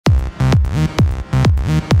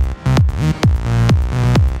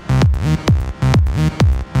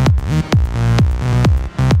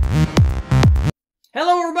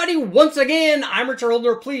everybody, once again, I'm Richard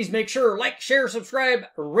Holdner. Please make sure, like, share, subscribe,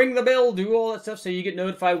 ring the bell, do all that stuff so you get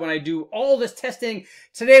notified when I do all this testing.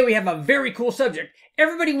 Today we have a very cool subject.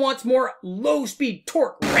 Everybody wants more low-speed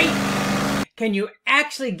torque, right? Can you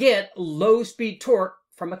actually get low-speed torque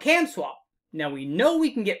from a cam swap? Now we know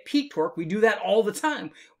we can get peak torque. We do that all the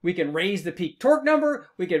time. We can raise the peak torque number,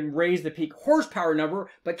 we can raise the peak horsepower number,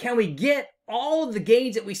 but can we get all of the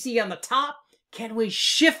gains that we see on the top? Can we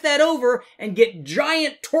shift that over and get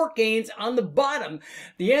giant torque gains on the bottom?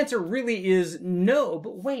 The answer really is no.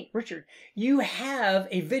 But wait, Richard, you have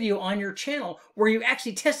a video on your channel where you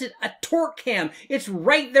actually tested a torque cam. It's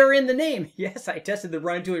right there in the name. Yes, I tested the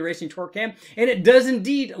Run to Racing torque cam, and it does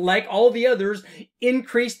indeed, like all the others,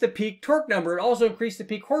 increase the peak torque number. It also increased the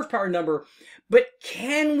peak horsepower number. But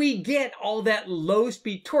can we get all that low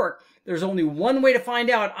speed torque? There's only one way to find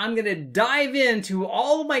out. I'm going to dive into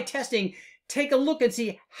all of my testing, take a look and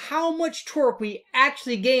see how much torque we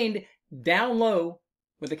actually gained down low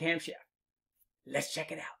with the camshaft. Let's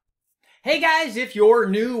check it out. Hey guys, if you're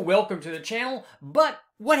new, welcome to the channel. But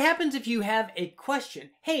what happens if you have a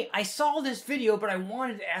question? Hey, I saw this video, but I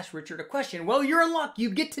wanted to ask Richard a question. Well, you're in luck.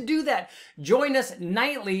 You get to do that. Join us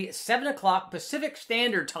nightly, 7 o'clock Pacific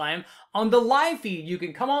Standard Time on the live feed. You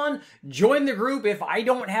can come on, join the group. If I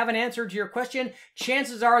don't have an answer to your question,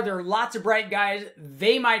 chances are there are lots of bright guys.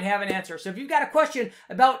 They might have an answer. So if you've got a question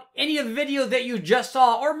about any of the video that you just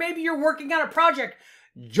saw, or maybe you're working on a project,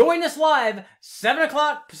 join us live, 7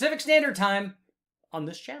 o'clock Pacific Standard Time on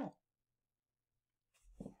this channel.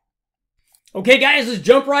 Okay guys, let's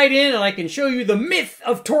jump right in and I can show you the myth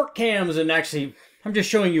of torque cams. And actually, I'm just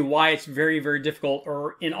showing you why it's very, very difficult.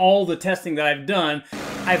 Or in all the testing that I've done,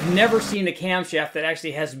 I've never seen a camshaft that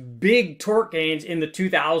actually has big torque gains in the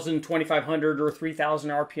 2,000, 2,500, or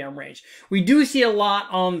 3,000 RPM range. We do see a lot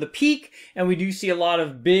on the peak, and we do see a lot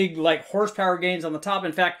of big like horsepower gains on the top.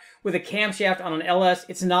 In fact, with a camshaft on an LS,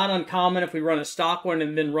 it's not uncommon if we run a stock one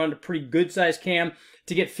and then run a pretty good sized cam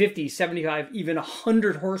to get 50, 75, even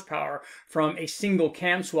 100 horsepower from a single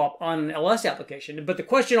cam swap on an LS application. But the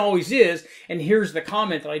question always is, and here's the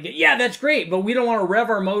comment that I get, yeah, that's great, but we don't want to rev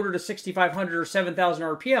our motor to 6,500 or 7,000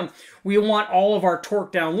 RPM. We want all of our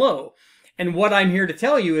torque down low. And what I'm here to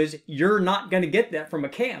tell you is you're not going to get that from a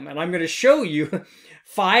cam. And I'm going to show you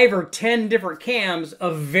 5 or 10 different cams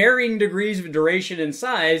of varying degrees of duration and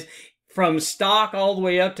size, from stock all the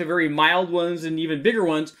way up to very mild ones and even bigger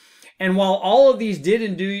ones. And while all of these did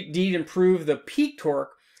indeed improve the peak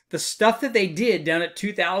torque, the stuff that they did down at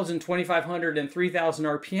 2,000, 2,500, and 3,000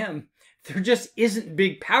 RPM, there just isn't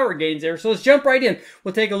big power gains there. So let's jump right in.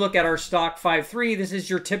 We'll take a look at our stock 5.3. This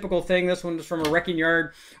is your typical thing. This one was from a wrecking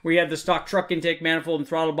yard. We had the stock truck intake manifold and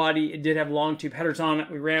throttle body. It did have long tube headers on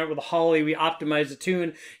it. We ran it with a Holly. We optimized the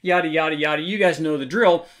tune, yada, yada, yada. You guys know the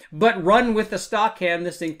drill. But run with the stock cam,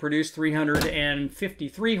 this thing produced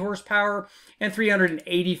 353 horsepower and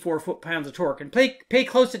 384 foot-pounds of torque. And pay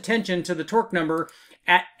close attention to the torque number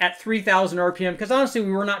at 3,000 RPM, because honestly,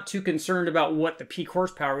 we were not too concerned about what the peak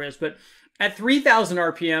horsepower is. But at 3,000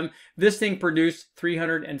 RPM, this thing produced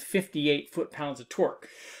 358 foot-pounds of torque.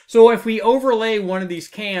 So if we overlay one of these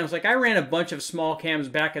cams, like I ran a bunch of small cams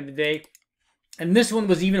back in the day, and this one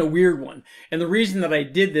was even a weird one. And the reason that I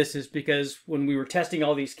did this is because when we were testing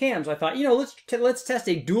all these cams, I thought, you know, let's test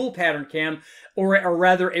a dual pattern cam, or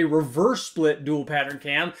rather a reverse split dual pattern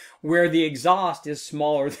cam, where the exhaust is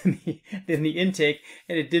smaller than the intake,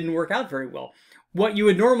 and it didn't work out very well. What you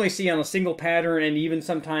would normally see on a single pattern and even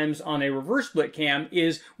sometimes on a reverse split cam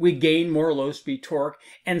is we gain more low speed torque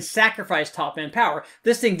and sacrifice top end power.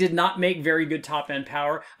 This thing did not make very good top end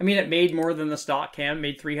power. I mean, it made more than the stock cam,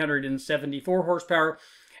 made 374 horsepower.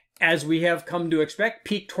 As we have come to expect,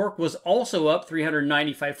 peak torque was also up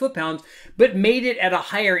 395 foot-pounds, but made it at a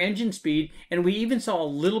higher engine speed. And we even saw a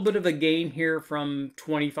little bit of a gain here from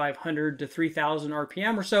 2,500 to 3,000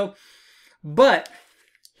 RPM or so. But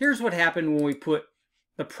here's what happened when we put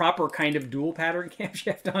the proper kind of dual pattern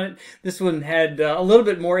camshaft on it. This one had a little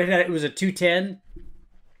bit more. It was a 210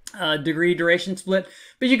 degree duration split.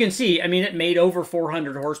 But you can see, I mean, it made over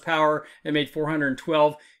 400 horsepower. It made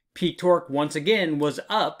 412. Peak torque, once again, was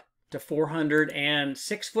up to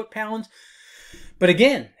 406 foot-pounds. But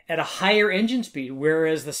again, at a higher engine speed,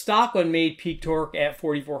 whereas the stock one made peak torque at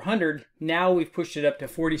 4,400, now we've pushed it up to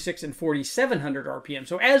 4,600 and 4,700 RPM.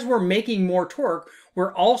 So as we're making more torque,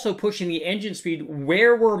 we're also pushing the engine speed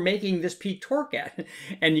where we're making this peak torque at.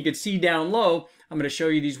 And you can see down low, I'm going to show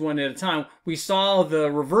you these one at a time. We saw the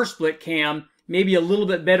reverse split cam maybe a little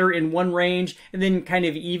bit better in one range, and then kind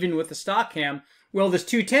of even with the stock cam. Well, this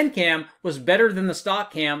 210 cam was better than the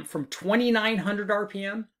stock cam from 2,900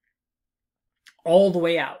 RPM all the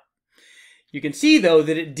way out. You can see, though,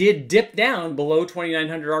 that it did dip down below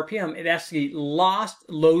 2,900 RPM. It actually lost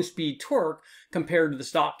low-speed torque compared to the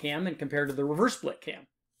stock cam and compared to the reverse split cam.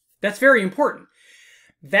 That's very important.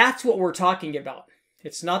 That's what we're talking about.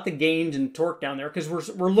 It's not the gains in torque down there, because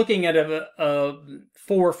we're looking at a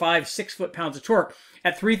 4, 5, 6 foot-pounds of torque.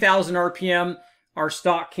 At 3,000 RPM, our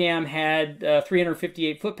stock cam had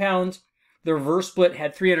 358 foot-pounds. The reverse split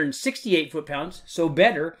had 368 foot-pounds, so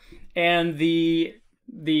better. And the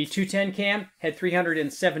 210 cam had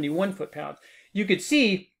 371 foot-pounds. You could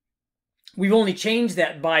see we've only changed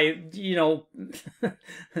that by,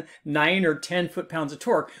 9 or 10 foot-pounds of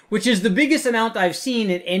torque, which is the biggest amount I've seen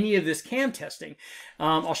in any of this cam testing.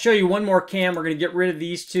 I'll show you one more cam. We're going to get rid of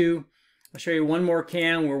these two. I'll show you one more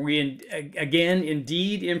cam where we, again,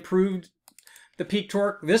 indeed improved the peak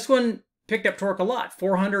torque. This one picked up torque a lot,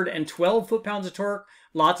 412 foot-pounds of torque,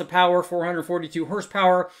 lots of power, 442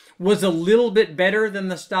 horsepower, was a little bit better than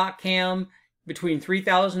the stock cam between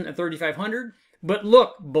 3,000 and 3,500, but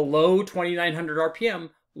look, below 2,900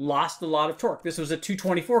 RPM, lost a lot of torque. This was a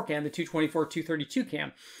 224 cam, the 224 232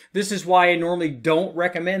 cam. This is why I normally don't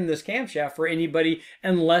recommend this camshaft for anybody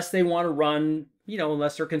unless they want to run,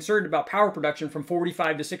 unless they're concerned about power production from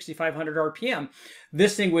 45 to 6,500 RPM.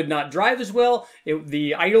 This thing would not drive as well.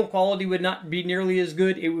 The idle quality would not be nearly as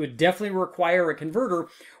good. It would definitely require a converter,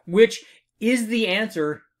 which is the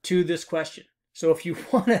answer to this question. So if you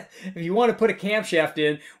want to put a camshaft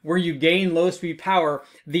in where you gain low speed power,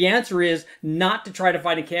 the answer is not to try to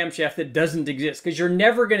find a camshaft that doesn't exist, because you're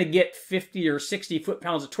never going to get 50 or 60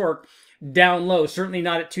 foot-pounds of torque down low, certainly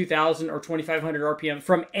not at 2,000 or 2,500 RPM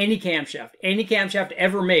from any camshaft. Any camshaft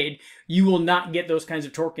ever made, you will not get those kinds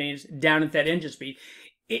of torque gains down at that engine speed.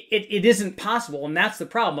 It isn't possible, and that's the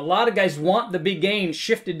problem. A lot of guys want the big gain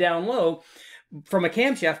shifted down low from a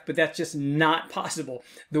camshaft, but that's just not possible.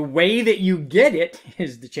 The way that you get it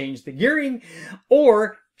is to change the gearing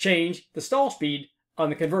or change the stall speed on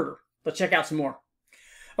the converter. Let's check out some more.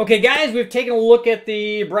 Okay, guys, we've taken a look at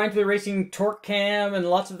the Brian Taylor Racing torque cam and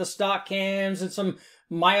lots of the stock cams and some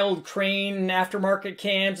mild crane aftermarket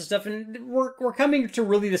cams and stuff, and we're coming to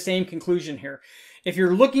really the same conclusion here. If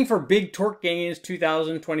you're looking for big torque gains,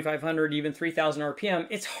 2,000, 2,500, even 3,000 RPM,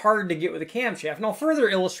 it's hard to get with a camshaft. And I'll further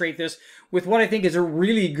illustrate this with what I think is a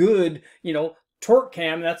really good, torque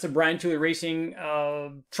cam. That's the Brian Taylor Racing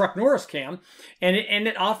Truck Norris cam, and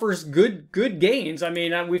it offers good gains. I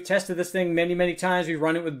mean, we've tested this thing many times. We've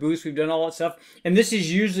run it with boost. We've done all that stuff, and this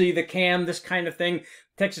is usually the cam, this kind of thing.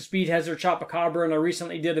 Texas Speed has their Chupacabra, and I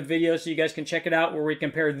recently did a video, so you guys can check it out, where we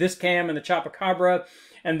compared this cam and the Chupacabra,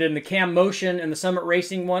 and then the Cam Motion and the Summit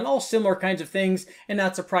Racing one, all similar kinds of things, and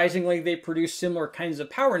not surprisingly, they produce similar kinds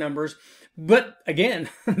of power numbers. But again,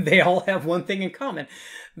 they all have one thing in common.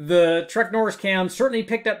 The Truck Norris cam certainly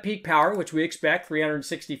picked up peak power, which we expect,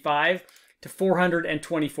 365 to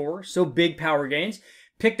 424, so big power gains.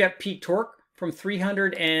 Picked up peak torque from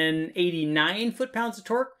 389 foot-pounds of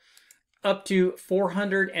torque up to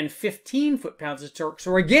 415 foot-pounds of torque.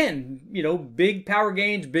 So again, big power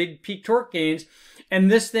gains, big peak torque gains.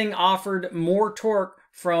 And this thing offered more torque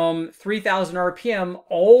from 3,000 RPM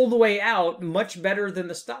all the way out, much better than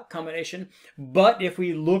the stock combination. But if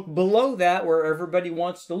we look below that, where everybody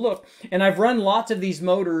wants to look, and I've run lots of these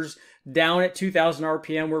motors down at 2,000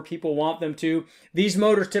 RPM where people want them to. These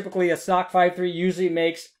motors, typically a stock 5.3 usually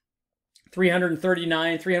makes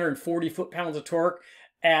 339, 340 foot-pounds of torque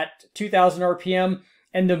at 2,000 RPM.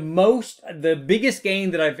 And the biggest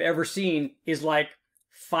gain that I've ever seen is like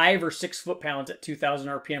 5 or 6 foot-pounds at 2,000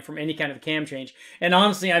 RPM from any kind of cam change. And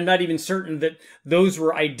honestly, I'm not even certain that those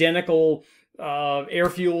were identical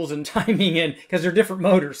air fuels and timing, and because they're different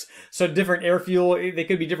motors. So different air fuel, they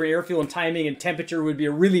could be different air fuel, and timing and temperature would be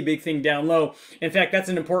a really big thing down low. In fact, that's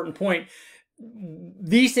an important point.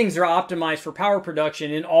 These things are optimized for power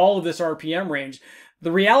production in all of this RPM range.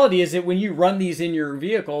 The reality is that when you run these in your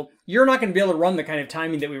vehicle, you're not going to be able to run the kind of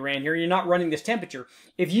timing that we ran here. You're not running this temperature.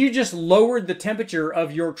 If you just lowered the temperature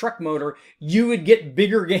of your truck motor, you would get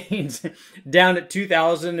bigger gains down at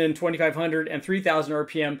 2,000 and 2,500 and 3,000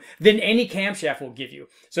 RPM than any camshaft will give you.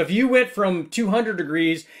 So if you went from 200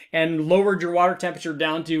 degrees and lowered your water temperature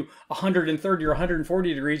down to 130 or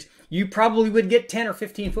 140 degrees, you probably would get 10 or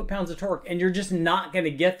 15 foot-pounds of torque, and you're just not going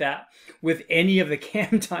to get that with any of the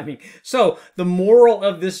cam timing. So the moral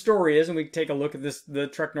of this story is, and we can take a look at this, the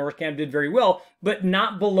Truck Norris cam did very well, but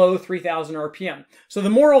not below 3,000 RPM. So the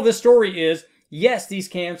moral of this story is, yes, these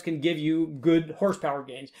cams can give you good horsepower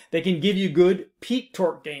gains. They can give you good peak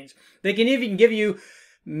torque gains. They can even give you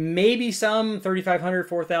maybe some 3,500,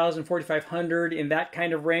 4,000, 4,500 in that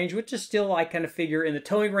kind of range, which is still, I kind of figure, in the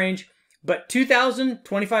towing range. But 2,000,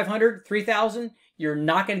 2,500, 3,000, You're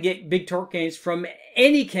not going to get big torque gains from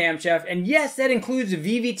any camshaft. And yes, that includes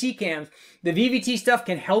VVT cams. The VVT stuff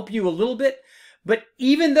can help you a little bit, but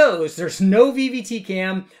even those, there's no VVT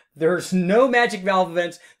cam, there's no magic valve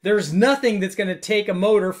events, there's nothing that's going to take a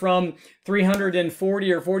motor from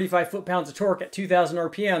 340 or 45 foot-pounds of torque at 2,000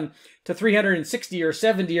 RPM to 360 or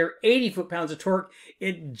 70 or 80 foot-pounds of torque.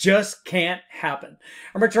 It just can't happen.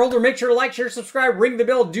 I'm Richard Holder. Make sure to like, share, subscribe, ring the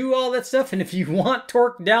bell, do all that stuff. And if you want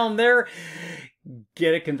torque down there,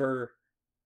 get a converter.